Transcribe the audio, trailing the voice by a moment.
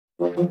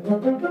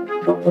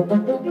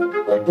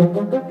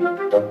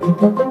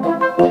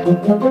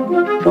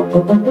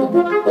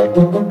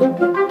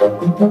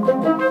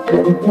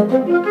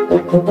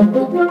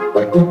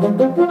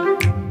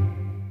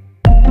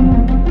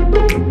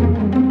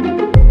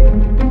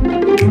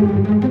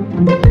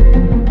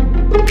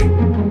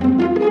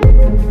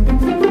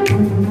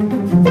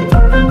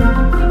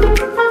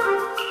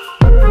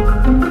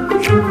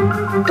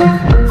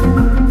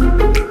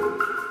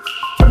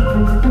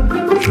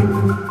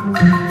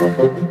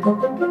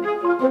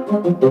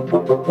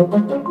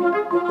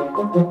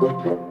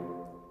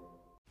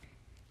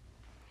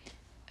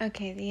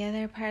Okay, the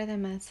other part of the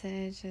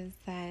message is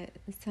that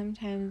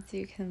sometimes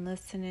you can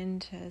listen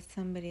into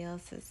somebody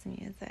else's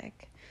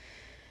music,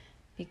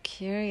 be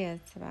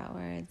curious about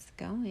where it's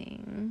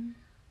going.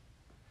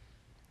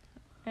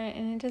 Right?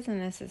 And it doesn't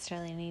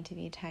necessarily need to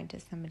be tied to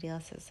somebody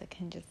else's. It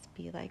can just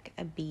be like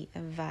a beat, a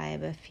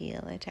vibe, a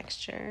feel, a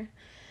texture.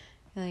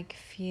 You like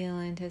feel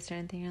into a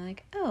certain thing. You're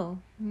like, oh,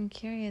 I'm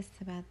curious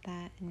about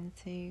that. And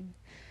so you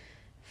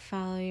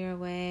follow your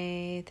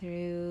way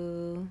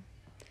through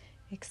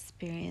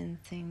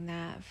experiencing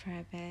that for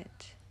a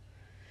bit.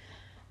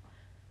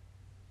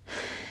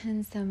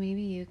 And so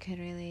maybe you could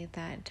relate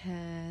that to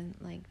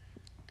like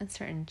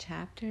certain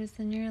chapters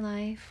in your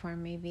life, or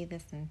maybe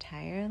this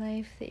entire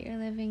life that you're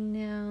living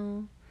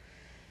now,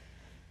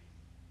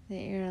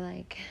 that you're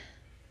like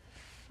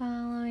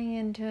following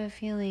into a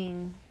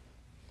feeling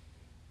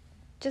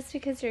just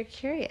because you're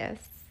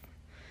curious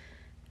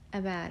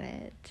about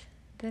it,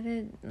 that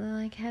it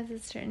like has a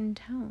certain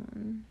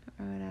tone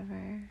or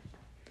whatever.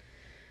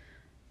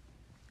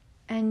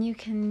 And you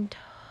can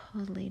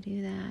totally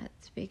do that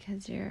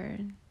because you're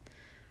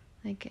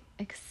like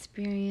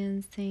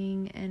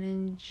experiencing and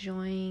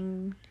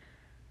enjoying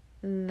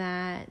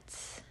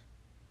that,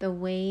 the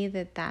way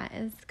that that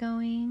is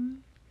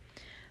going.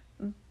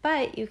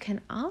 But you can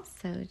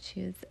also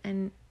choose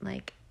and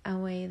like a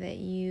way that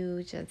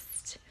you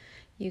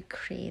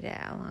create it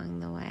along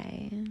the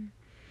way.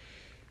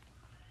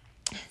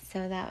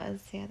 So that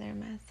was the other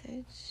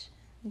message.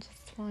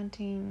 Just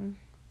wanting,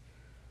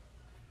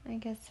 I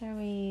guess, are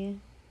we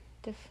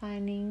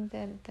defining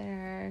that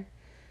there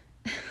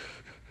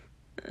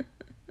are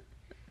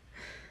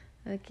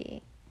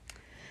okay.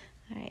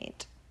 All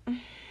right.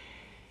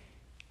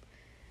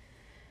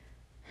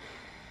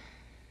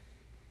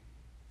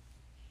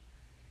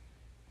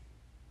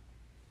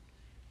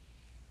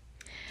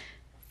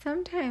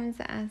 Sometimes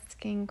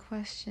asking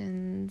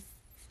questions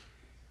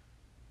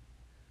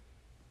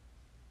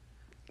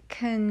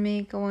can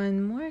make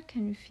one more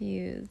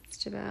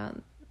confused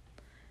about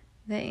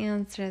the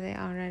answer they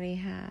already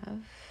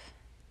have.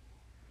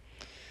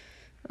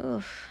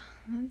 Oof,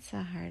 that's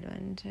a hard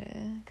one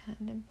to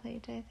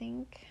contemplate, I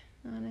think,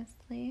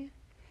 honestly.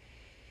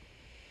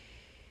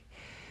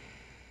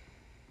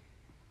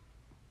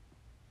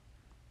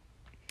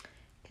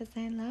 Because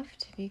I love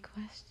to be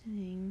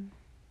questioning.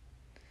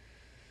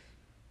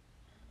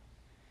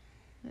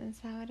 Is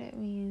that what it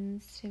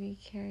means to be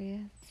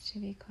curious, to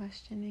be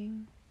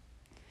questioning?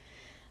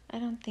 I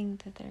don't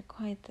think that they're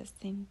quite the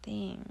same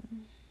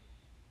thing.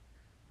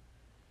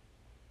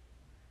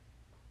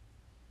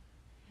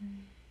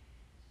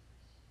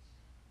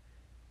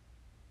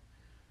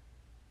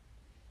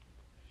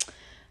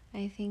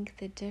 I think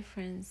the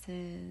difference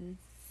is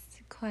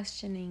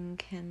questioning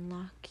can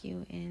lock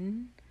you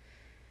in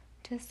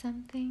to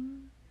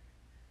something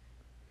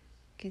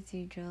because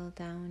you drill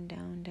down.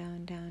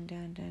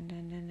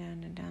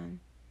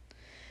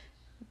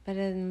 But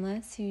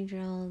unless you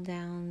drill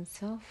down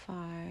so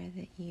far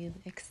that you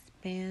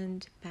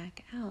expand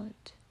back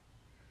out,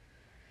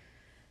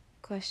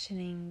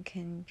 questioning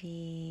can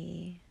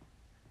be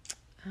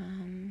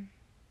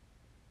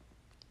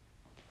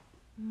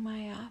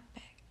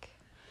myopic.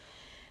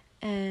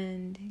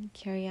 And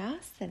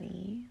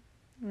curiosity,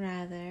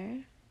 rather,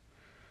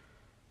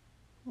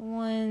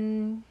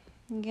 one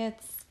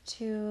gets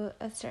to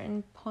a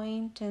certain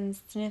point and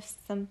sniffs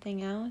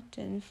something out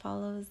and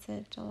follows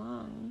it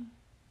along.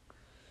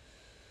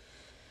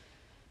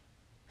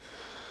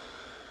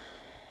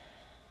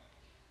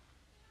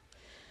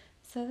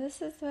 So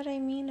this is what I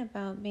mean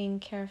about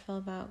being careful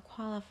about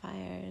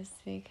qualifiers,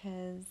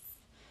 because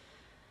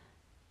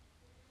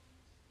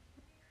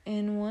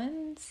in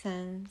one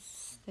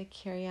sense, the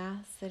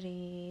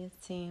curiosity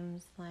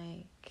seems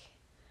like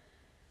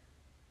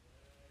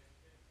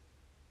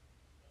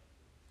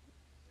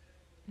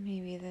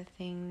maybe the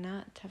thing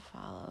not to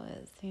follow.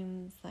 It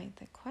seems like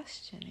the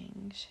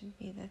questioning should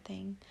be the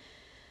thing.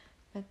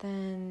 But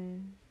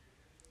then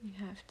you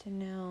have to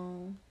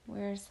know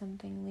where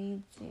something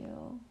leads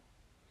you.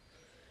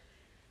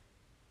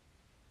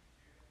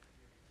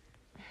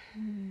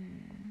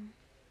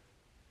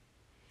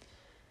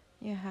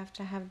 You have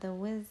to have the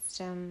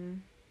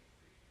wisdom,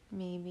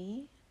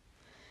 maybe,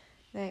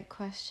 that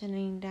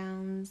questioning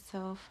down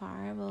so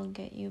far will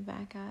get you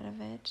back out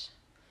of it.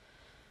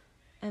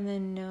 And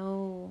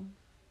then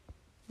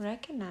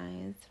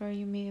recognize where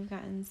you may have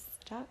gotten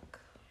stuck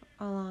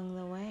along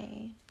the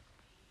way.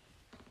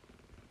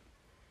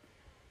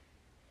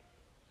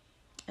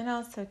 And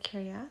also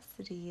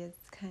curiosity is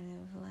kind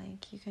of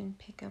like you can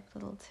pick up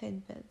little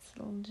tidbits,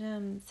 little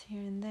gems here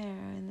and there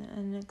in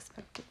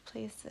unexpected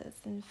places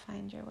and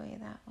find your way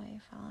that way,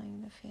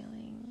 following the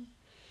feeling.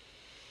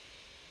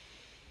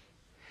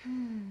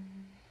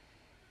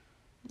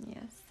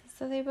 Yes,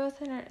 so they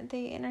both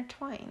they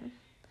intertwine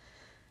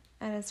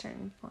at a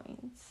certain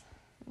point.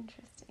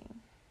 Interesting.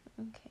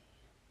 Okay.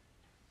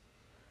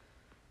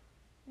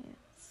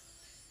 Yes.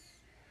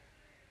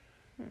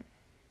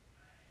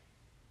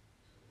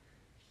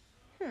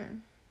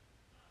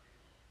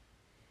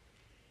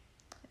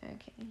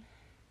 Okay.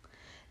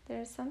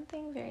 There's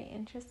something very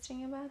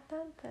interesting about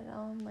that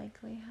I'll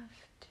likely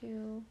have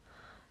to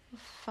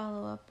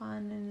follow up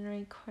on in a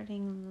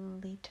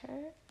recording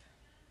later.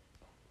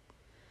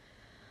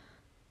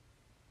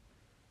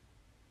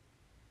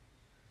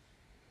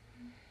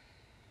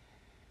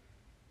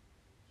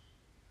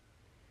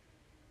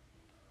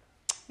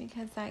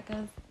 Because that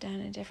goes down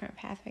a different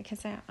pathway.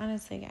 Because I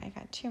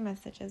got two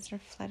messages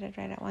flooded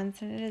right at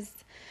once, and it is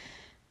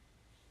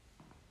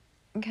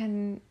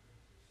kind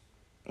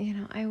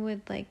of, I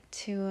would like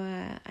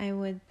to, I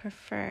would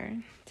prefer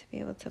to be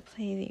able to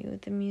play you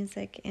the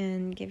music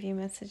and give you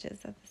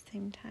messages at the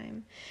same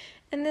time.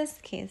 In this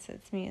case,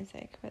 it's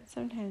music, but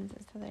sometimes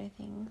it's other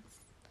things.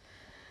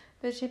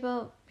 But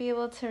to be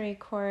able to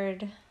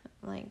record,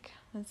 like,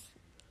 with,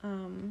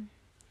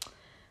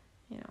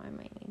 I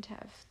might need to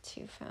have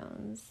two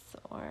phones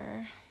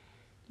or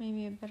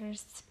maybe a better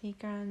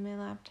speaker on my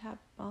laptop,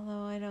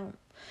 although I'm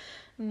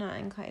not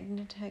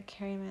inclined to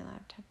carry my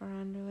laptop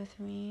around with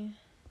me.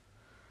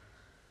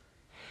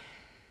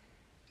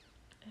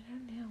 I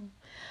don't know.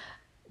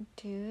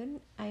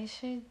 Dude, I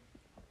should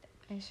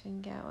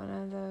get one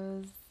of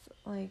those,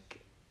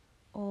 like,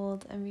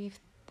 old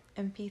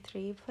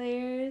MP3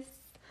 players.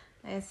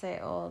 I say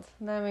old.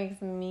 That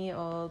makes me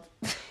old.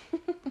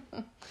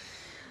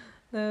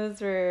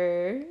 Those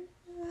were...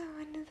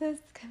 When did those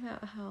come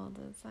out? How old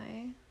was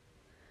I?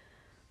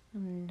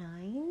 9,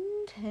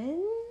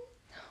 10?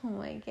 Oh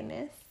my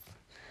goodness.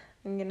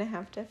 I'm gonna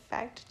have to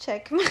fact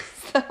check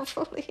myself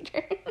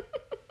later.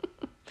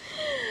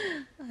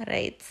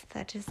 Alright,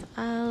 that is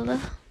all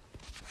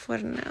for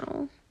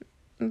now.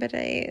 But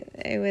I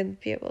would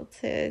be able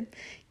to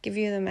give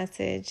you the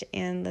message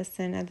and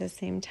listen at the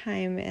same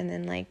time, and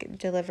then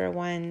deliver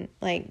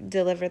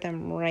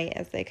them right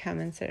as they come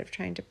instead of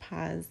trying to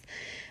pause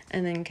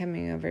and then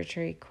coming over to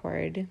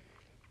record.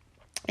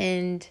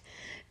 And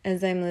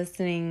as I'm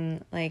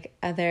listening,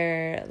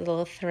 other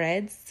little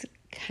threads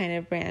kind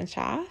of branch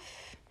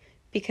off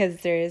because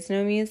there is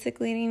no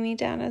music leading me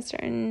down a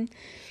certain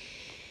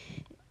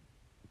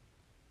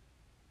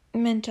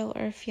mental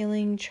or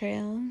feeling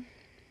trail.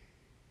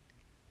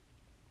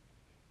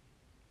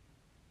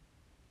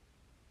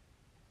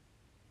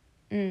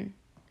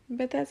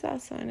 But that's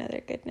also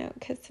another good note,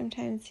 because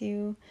sometimes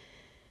you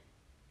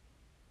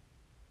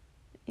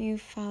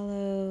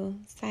follow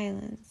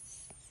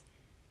silence.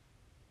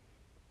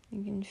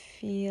 You can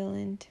feel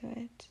into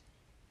it.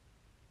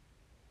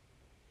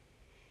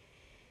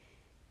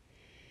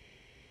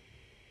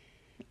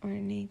 Or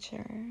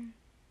nature.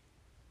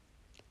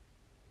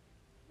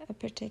 A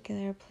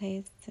particular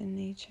place in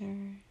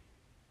nature.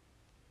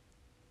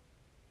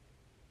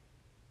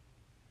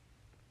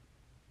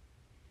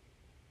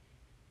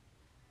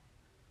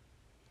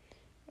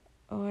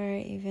 Or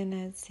even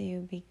as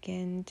you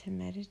begin to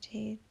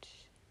meditate,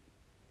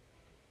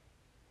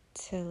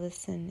 to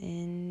listen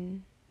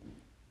in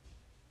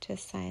to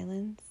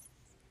silence,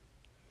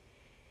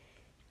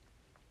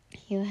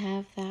 you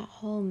have that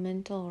whole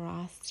mental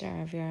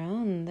roster of your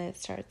own that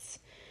starts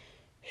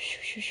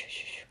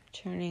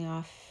turning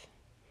off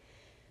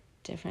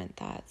different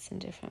thoughts and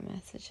different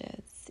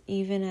messages,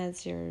 even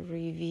as you're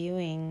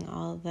reviewing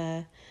all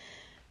the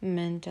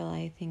mental,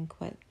 I think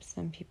what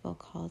some people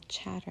call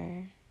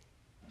chatter.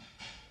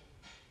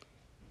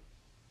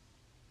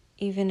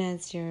 Even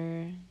as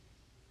you're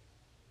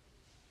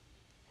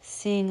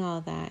seeing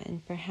all that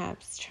and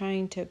perhaps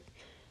trying to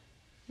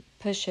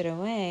push it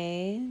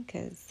away,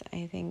 because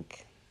I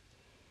think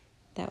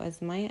that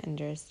was my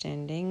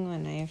understanding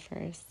when I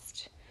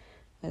first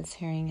was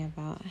hearing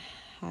about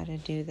how to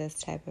do this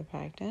type of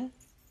practice.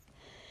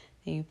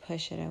 You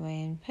push it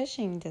away, and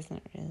pushing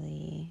doesn't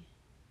really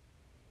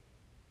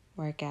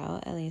work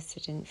out, at least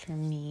it didn't for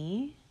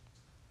me.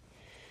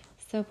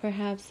 So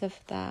perhaps if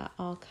that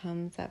all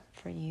comes up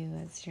for you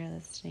as you're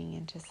listening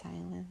into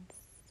silence,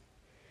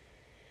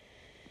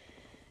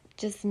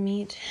 just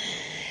meet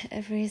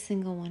every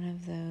single one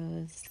of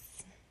those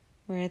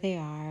where they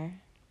are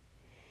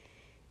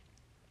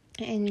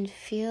and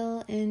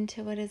feel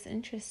into what is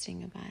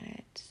interesting about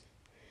it.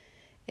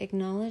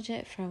 Acknowledge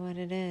it for what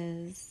it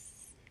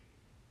is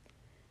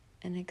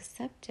and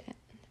accept it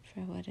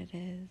for what it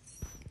is.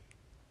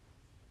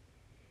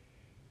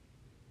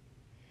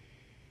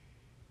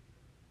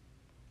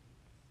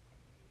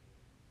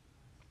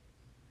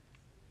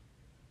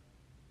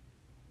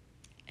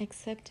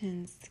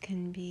 Acceptance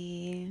can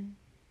be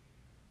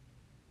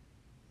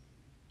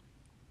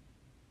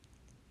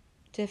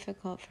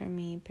difficult for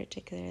me,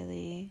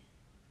 particularly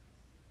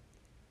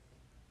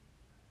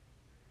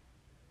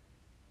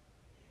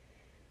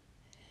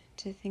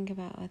to think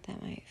about what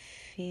that might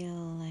feel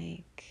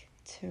like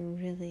to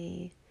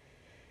really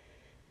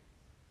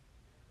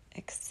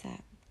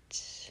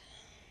accept.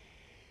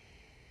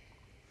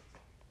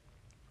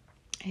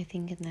 I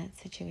think in that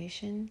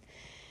situation,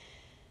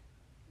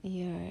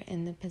 you're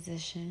in the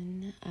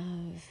position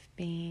of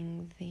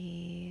being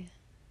the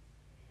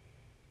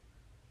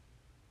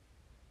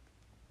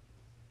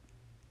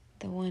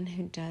one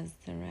who does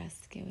the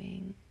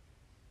rescuing.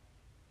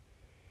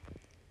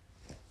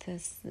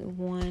 This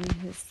one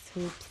who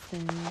swoops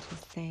in to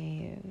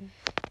save.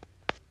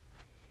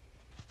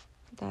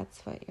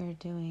 That's what you're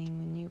doing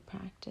when you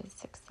practice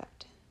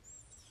acceptance.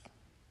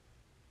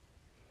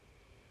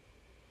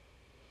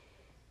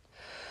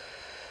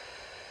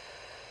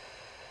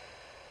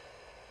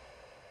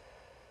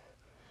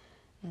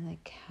 And the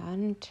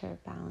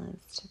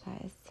counterbalance to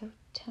that is so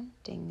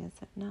tempting, is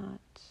it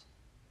not?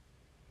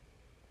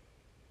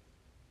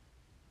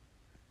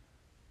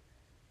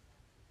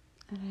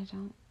 And I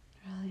don't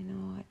really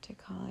know what to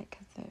call it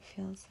because it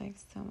feels like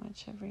so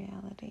much of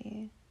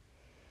reality.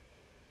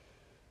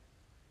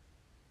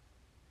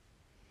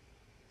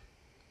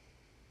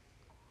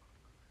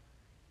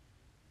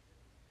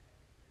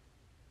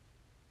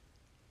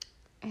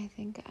 I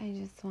think I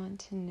just want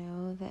to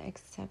know that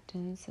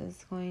acceptance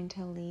is going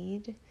to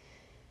lead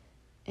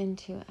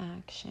into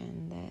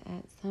action, that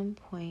at some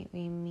point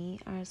we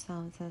meet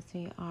ourselves as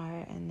we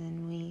are and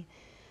then we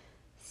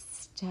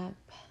step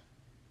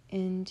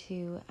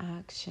into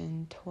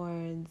action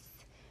towards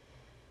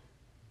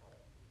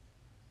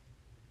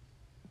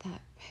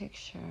that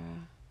picture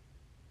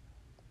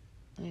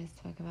I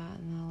spoke about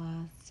in the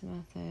last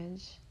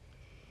message.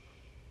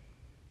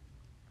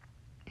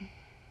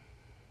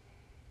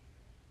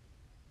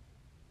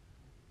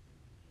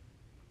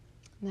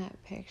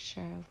 That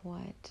picture of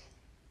what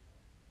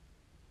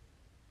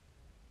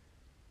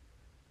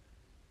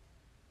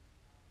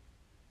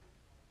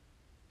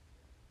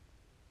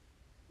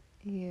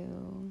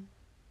you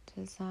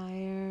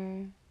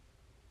desire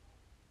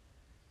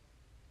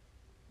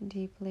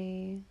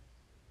deeply,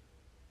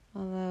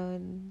 although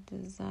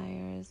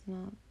desire is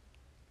not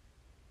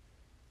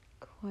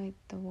quite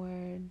the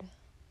word.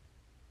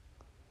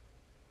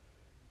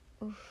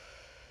 Oof.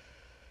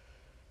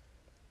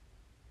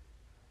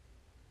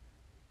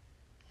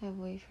 Have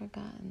we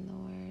forgotten the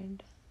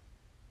word?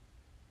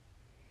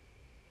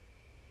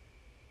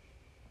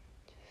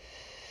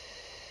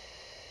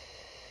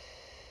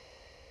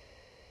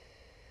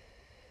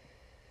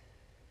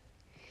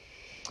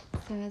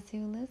 So as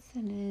you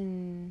listen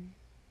in,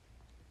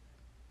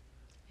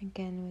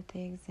 again with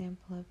the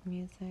example of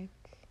music,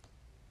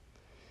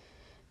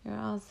 you're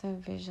also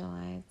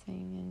visualizing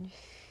and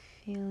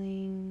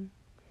feeling,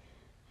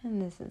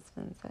 and this has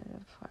been said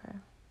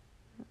before,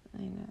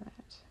 I know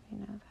that, we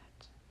know that.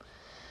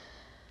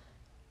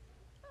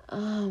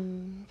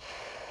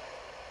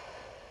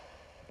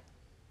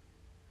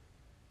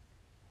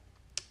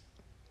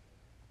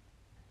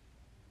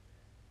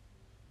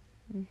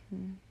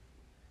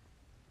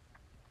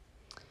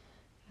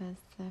 As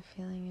the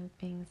feeling of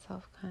being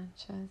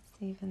self-conscious,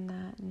 even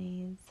that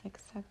needs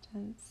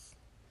acceptance.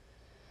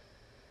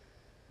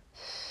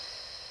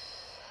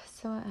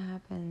 So what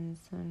happens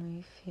when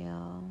we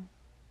feel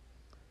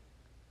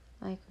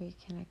like we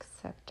can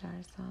accept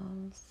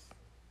ourselves?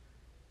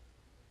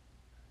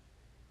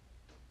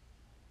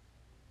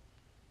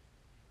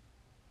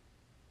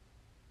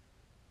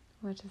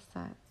 What does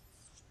that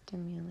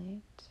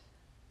stimulate?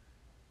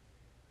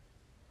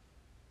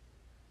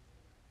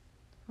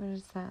 What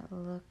does that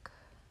look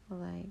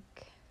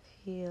like,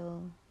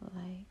 feel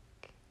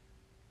like,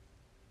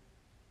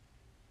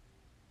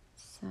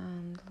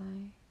 sound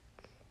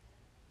like,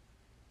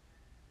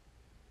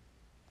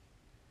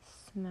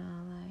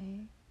 smell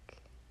like?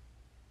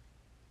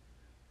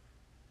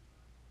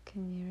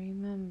 Can you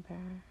remember?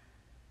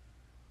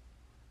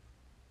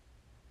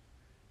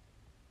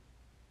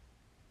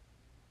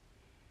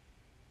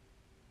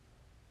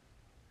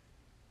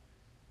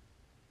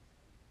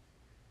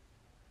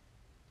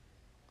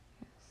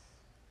 Yes.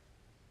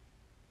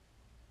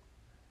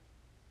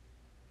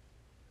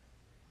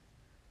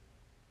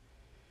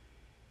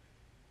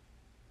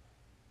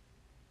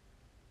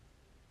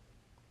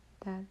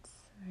 That's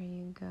where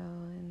you go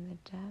in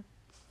the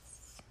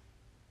depths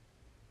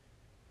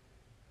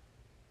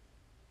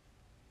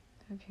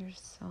of your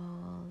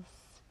soul,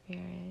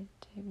 spirit,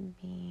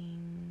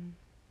 being.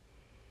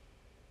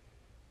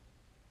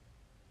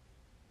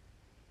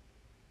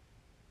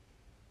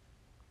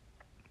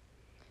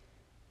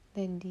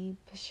 The deep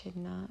should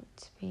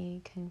not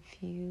be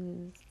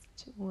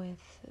confused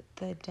with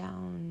the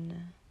down.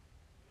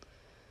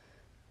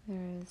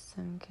 There is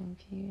some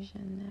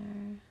confusion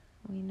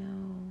there, we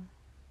know.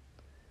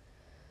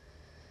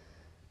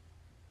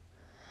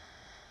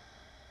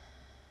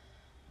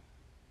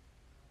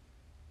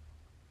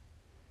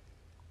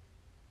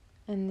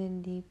 And the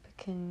deep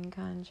can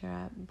conjure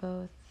up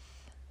both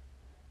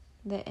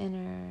the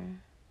inner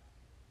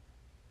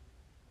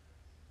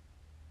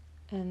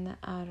and the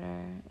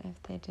outer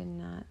if they did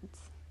not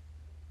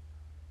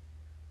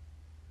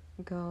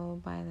go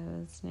by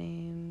those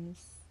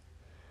names.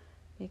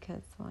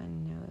 because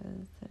one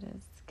knows it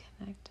is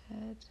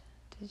connected.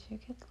 Did you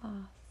get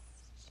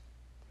lost?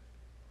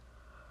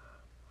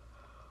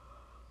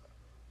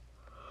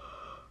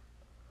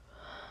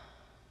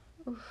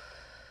 Oof.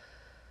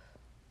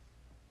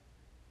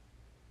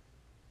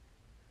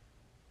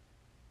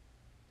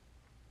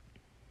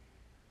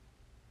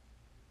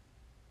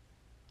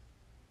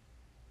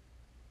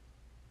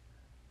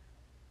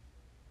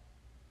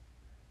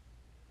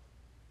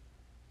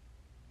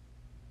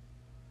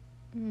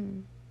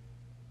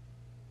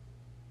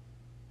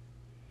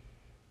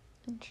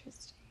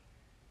 Interesting.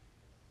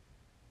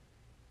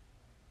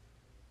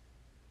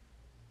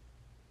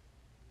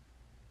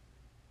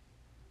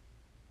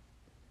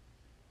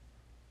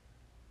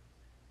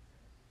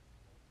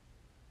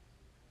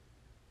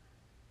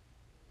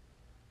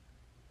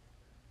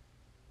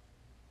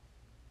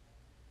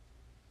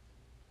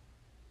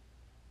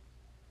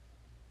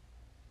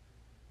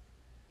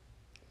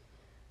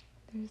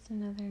 There's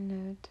another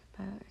note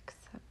about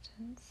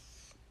acceptance.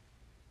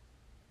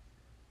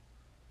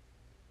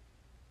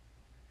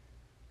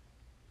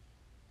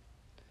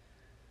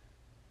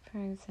 For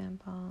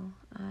example,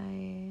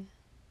 I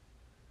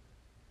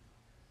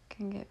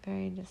can get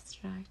very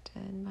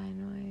distracted by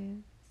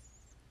noise.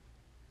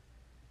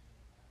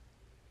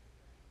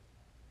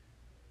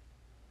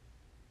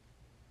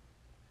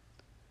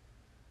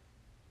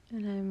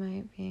 And I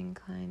might be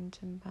inclined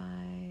to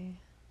buy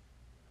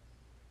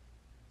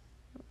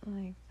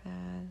like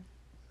the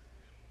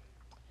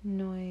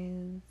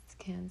noise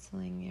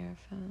canceling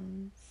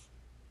earphones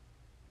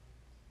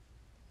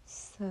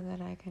so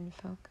that I can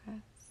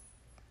focus,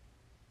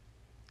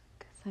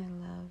 because I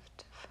love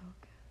to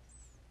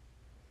focus.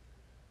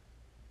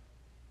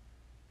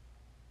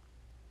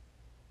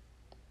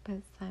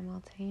 But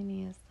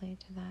simultaneously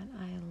to that,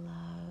 I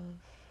love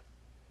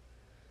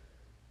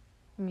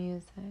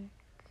music.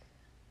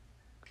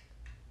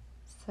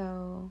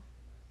 So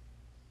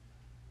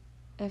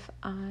if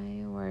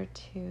I were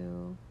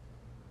to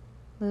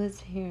lose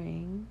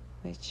hearing,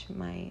 which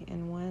might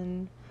in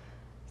one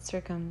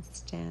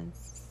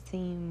circumstance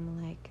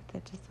seem like the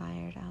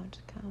desired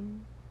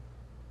outcome,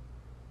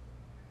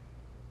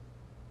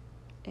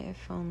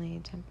 if only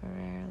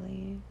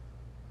temporarily,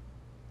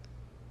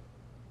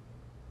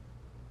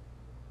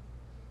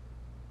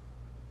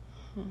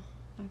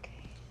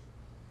 okay.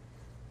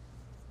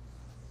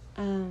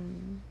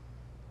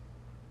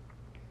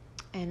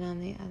 And on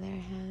the other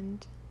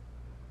hand,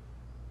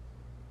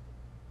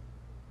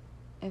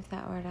 if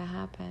that were to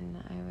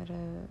happen, I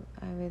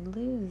would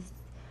lose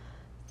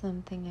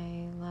something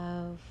I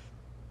love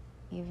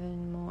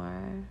even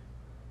more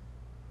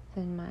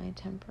than my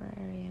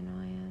temporary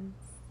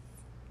annoyance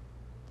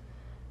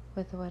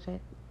with what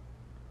it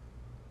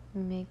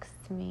makes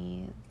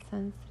me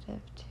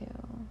sensitive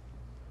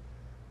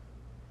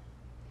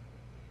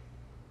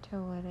to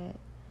what it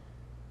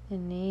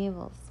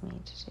enables me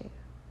to do.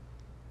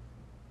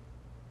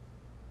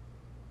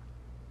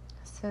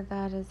 So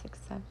that is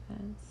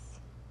acceptance.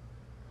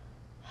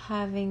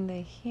 Having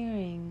the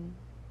hearing,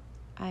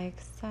 I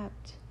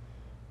accept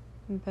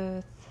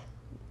both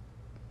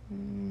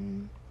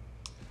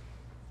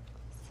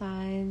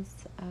sides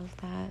of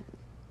that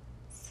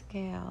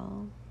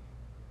scale,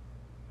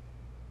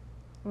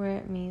 where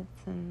it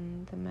meets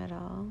in the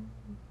middle,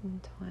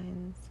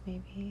 entwines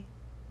maybe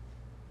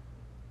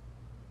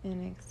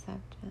in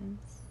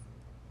acceptance.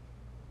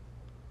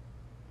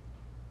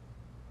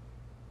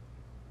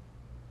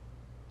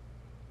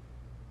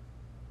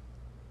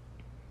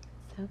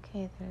 It's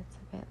okay that it's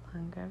a bit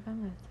longer of a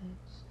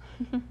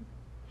message.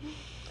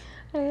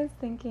 I was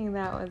thinking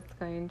that was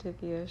going to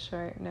be a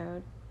short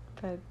note,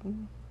 but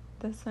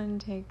this one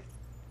takes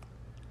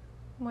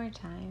more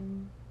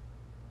time.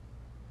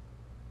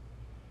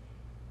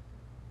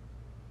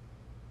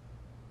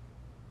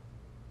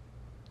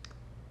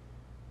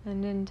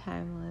 And in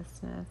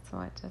timelessness,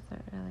 what does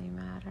it really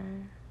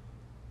matter?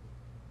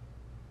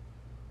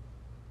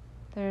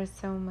 There is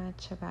so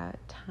much about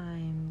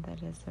time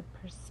that is a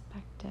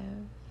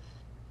perspective.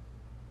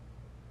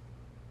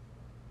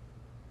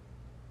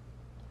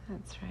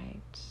 That's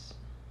right.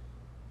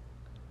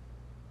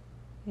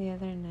 The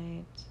other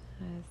night,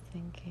 I was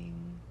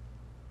thinking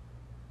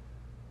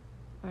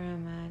or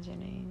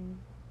imagining,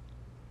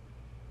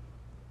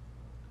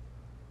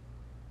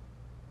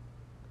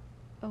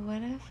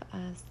 what if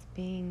us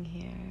being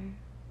here,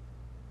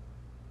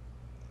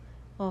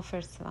 well,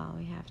 first of all,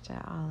 we have to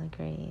all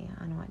agree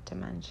on what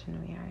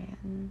dimension we are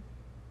in.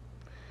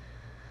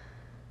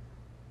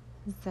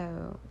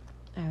 So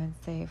I would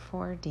say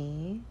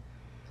 4D,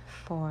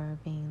 4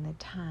 being the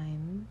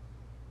time,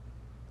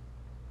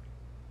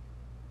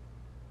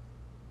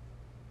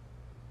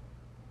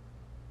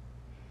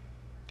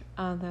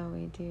 although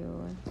we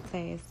do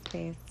say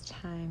space,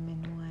 time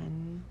in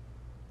one,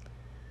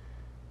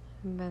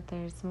 but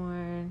there's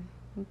more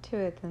to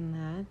it than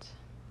that.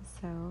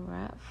 So we're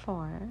at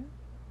 4.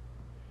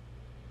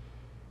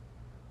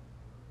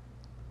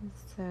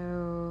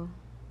 So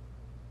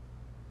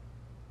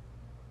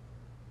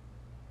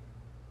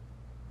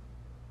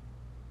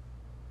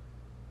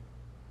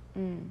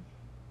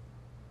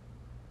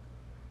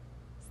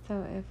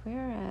So if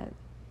we're at,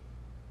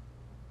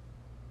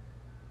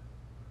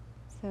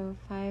 so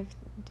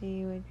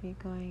 5D would be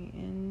going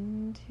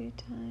into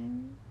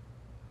time,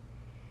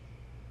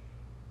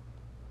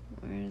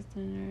 whereas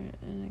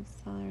an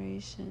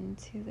acceleration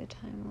to the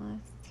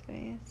timeless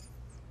space.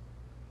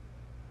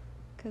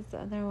 Because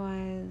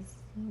otherwise,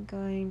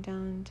 going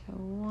down to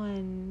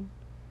 1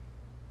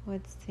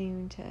 would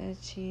seem to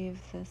achieve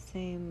the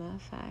same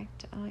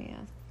effect. Oh,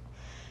 yes.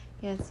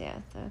 Yes.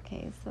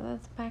 Okay, so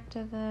that's back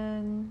to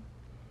the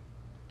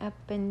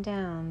up and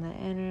down, the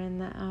inner and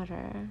the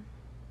outer.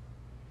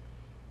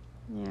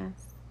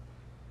 Yes.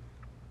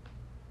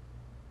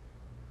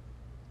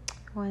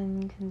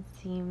 1 can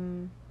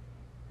seem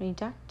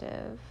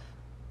reductive,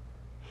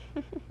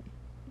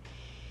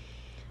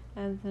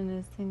 as in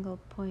a single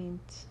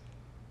point,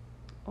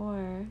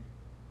 or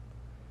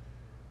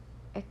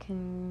it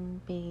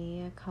can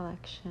be a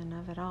collection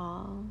of it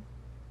all.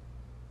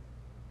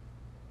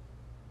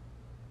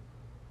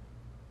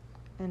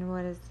 And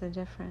what is the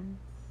difference?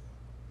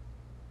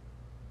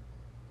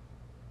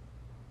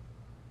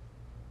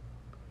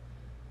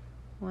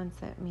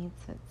 Once it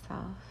meets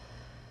itself.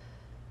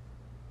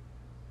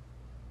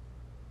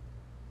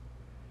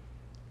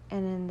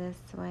 And in this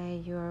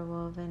way, you are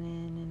woven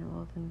in and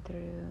woven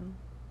through.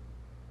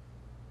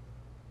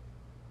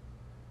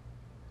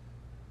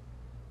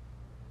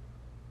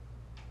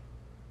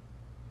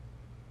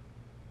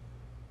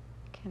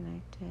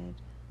 Connected.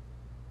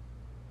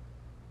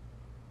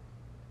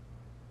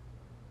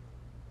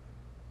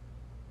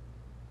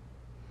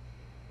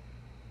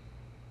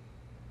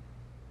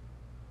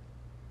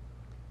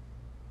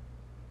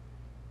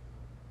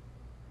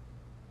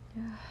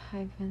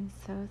 I've been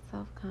so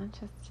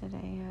self-conscious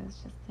today. I was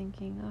just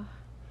thinking,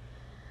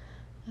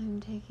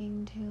 I'm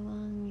taking too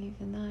long,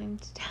 even though I'm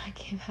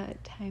talking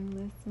about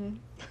timelessness.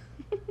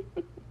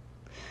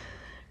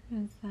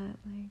 Is that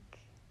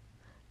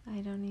I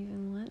don't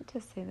even want to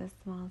say the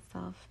small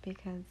self,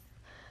 because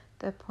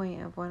the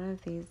point of one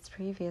of these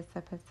previous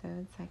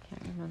episodes, I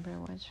can't remember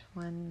which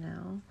one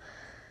now,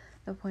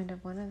 the point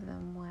of one of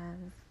them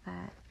was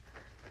that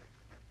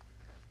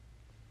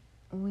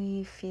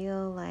we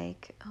feel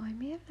like, I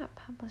may have not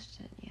published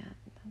it yet.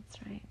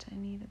 That's right, I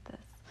needed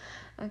this.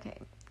 Okay,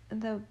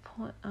 the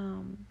point,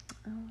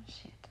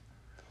 shit.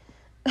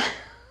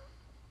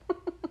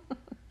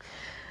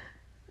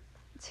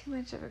 Too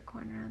much of a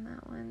corner on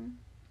that one.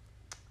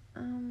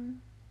 Oh,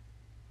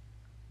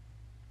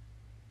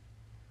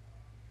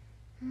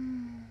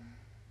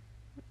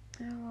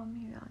 well,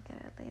 maybe I'll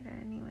get it later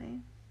anyway.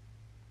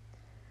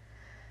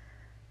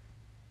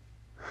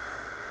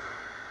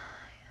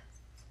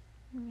 Yes.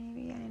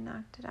 Maybe I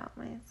knocked it out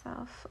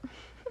myself.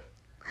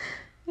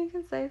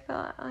 Because I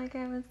felt like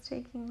I was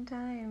taking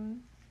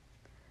time.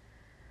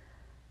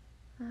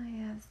 Oh,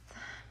 yes.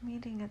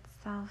 Meeting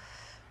itself.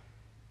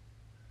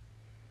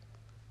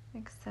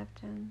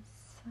 Acceptance.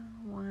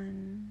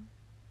 1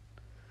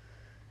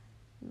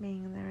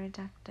 being the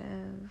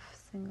reductive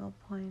single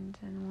point,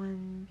 and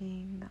 1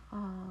 being the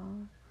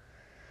all.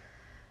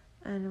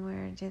 And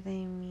where do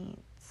they meet?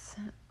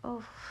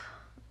 Oh,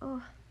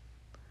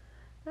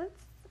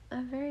 that's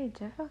a very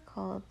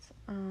difficult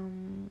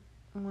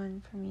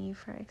one for me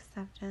for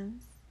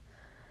acceptance.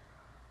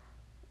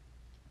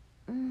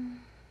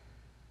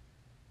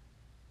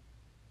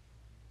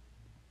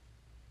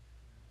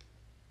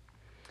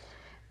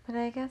 But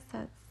I guess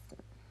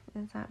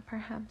is that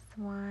perhaps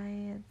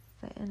why it's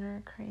the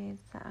inner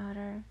creates the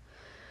outer?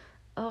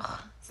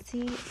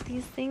 See,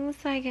 these things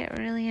I get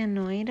really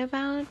annoyed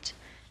about,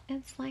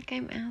 it's like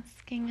I'm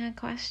asking a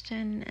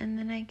question and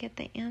then I get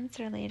the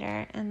answer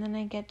later and then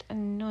I get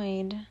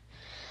annoyed.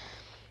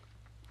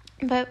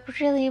 But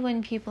really,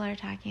 when people are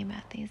talking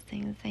about these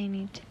things, they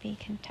need to be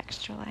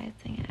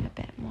contextualizing it a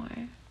bit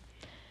more.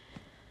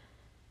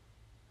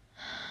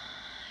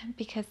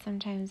 Because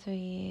sometimes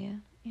we,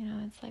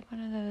 it's like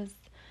one of those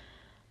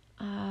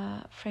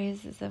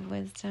phrases of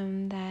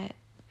wisdom that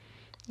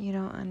you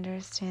don't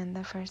understand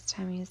the first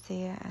time you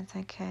see it as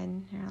a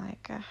kid. You're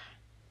like,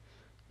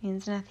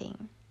 means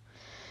nothing.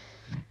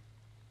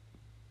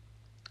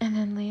 And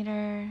then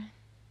later,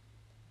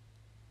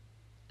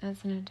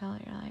 as an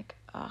adult, you're like,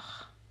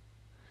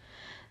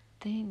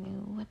 they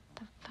knew what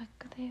the fuck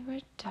they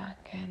were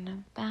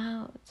talking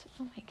about.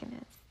 Oh my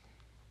goodness.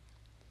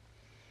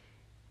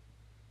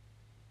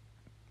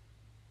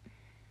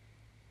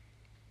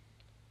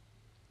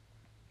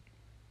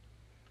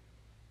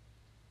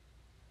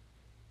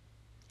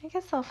 I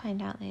guess I'll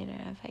find out later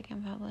if I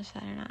can publish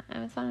that or not. I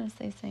was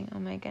honestly saying, oh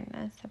my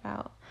goodness,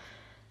 about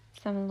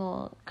some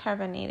little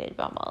carbonated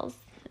bubbles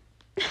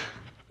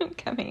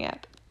coming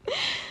up.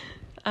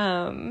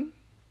 And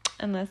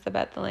less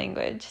about the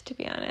language, to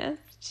be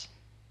honest.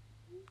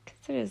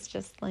 Because it is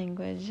just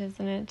language,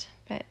 isn't it?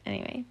 But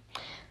anyway,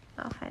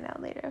 I'll find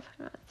out later if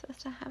I'm not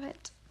supposed to have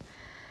it.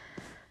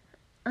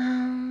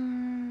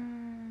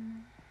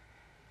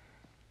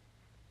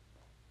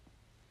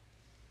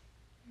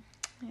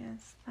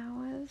 Yes,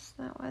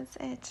 that was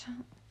it.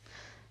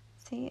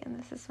 See, and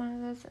this is one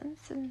of those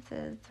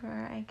instances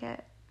where I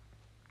get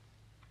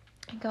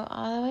I go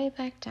all the way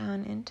back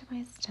down into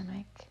my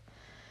stomach,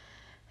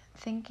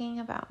 thinking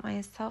about my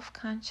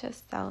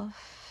self-conscious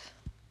self,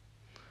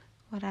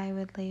 what I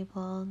would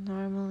label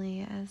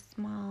normally as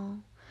small,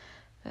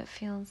 but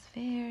feels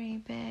very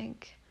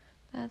big.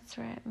 That's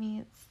where it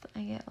meets.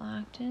 I get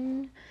locked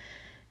in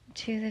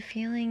to the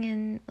feeling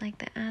in like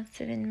the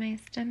acid in my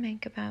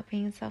stomach about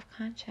being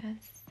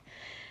self-conscious.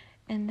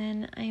 And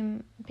then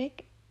I'm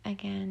big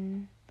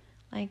again,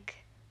 like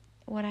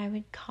what I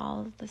would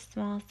call the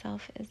small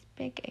self is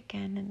big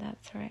again, and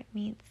that's where it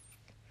meets.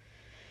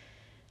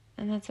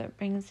 And that's what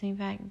brings me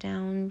back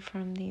down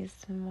from these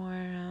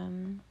more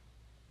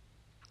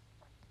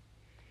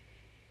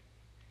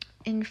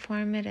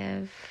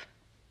informative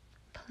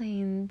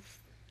planes,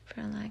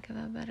 for lack of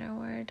a better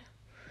word.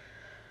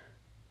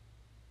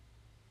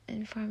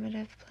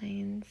 Informative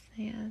planes,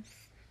 yes.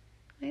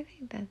 I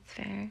think that's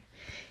fair.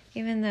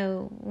 Even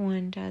though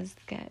one does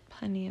get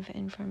plenty of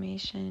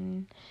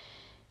information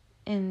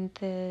in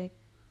the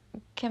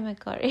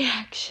chemical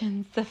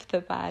reactions of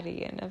the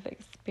body and of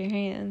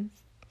experience.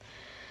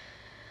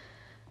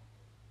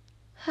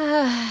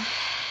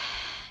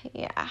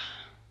 Yeah.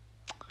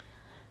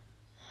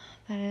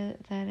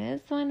 That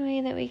is one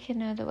way that we can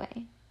know the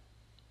way.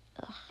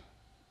 Ugh.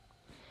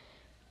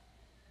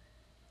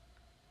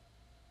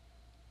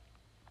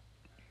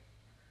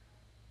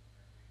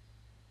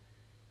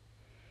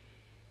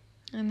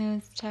 And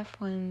those tough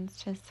ones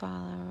to swallow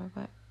are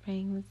what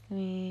brings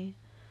me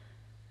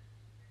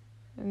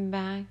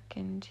back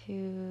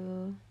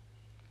into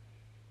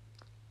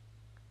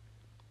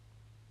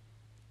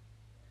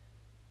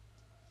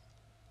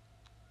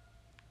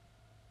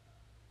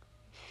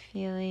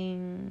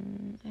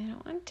feeling, I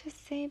don't want to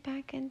say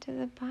back into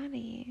the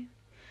body.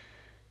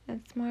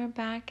 It's more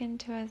back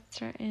into a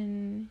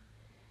certain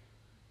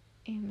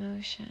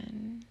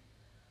emotion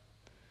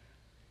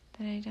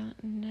that I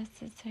don't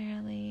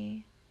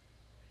necessarily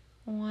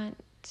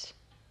want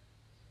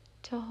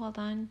to hold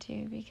on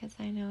to because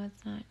I know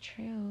it's not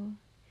true.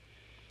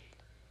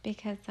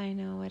 Because I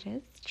know what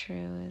is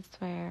true is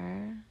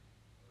where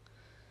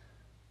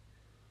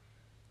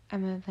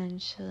I'm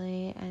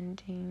eventually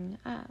ending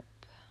up.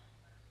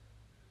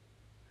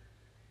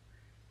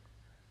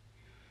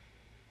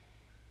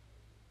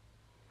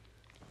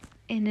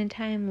 In a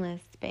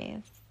timeless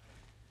space.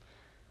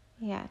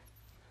 Yes.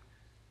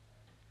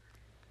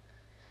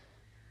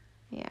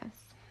 Yes.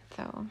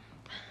 So,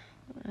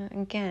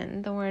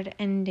 again, the word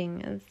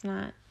ending is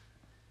not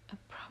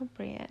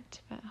appropriate,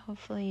 but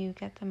hopefully you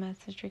get the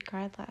message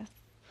regardless.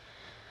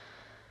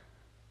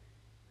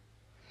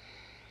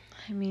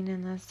 I mean,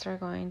 unless we're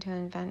going to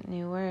invent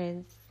new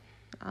words,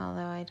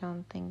 although I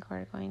don't think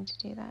we're going to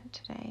do that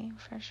today,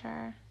 for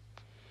sure.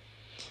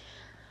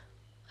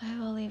 I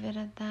will leave it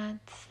at that.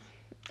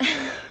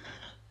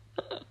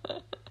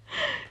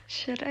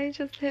 Should I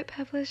just hit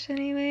publish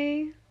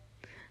anyway?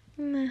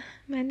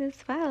 Might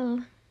as well.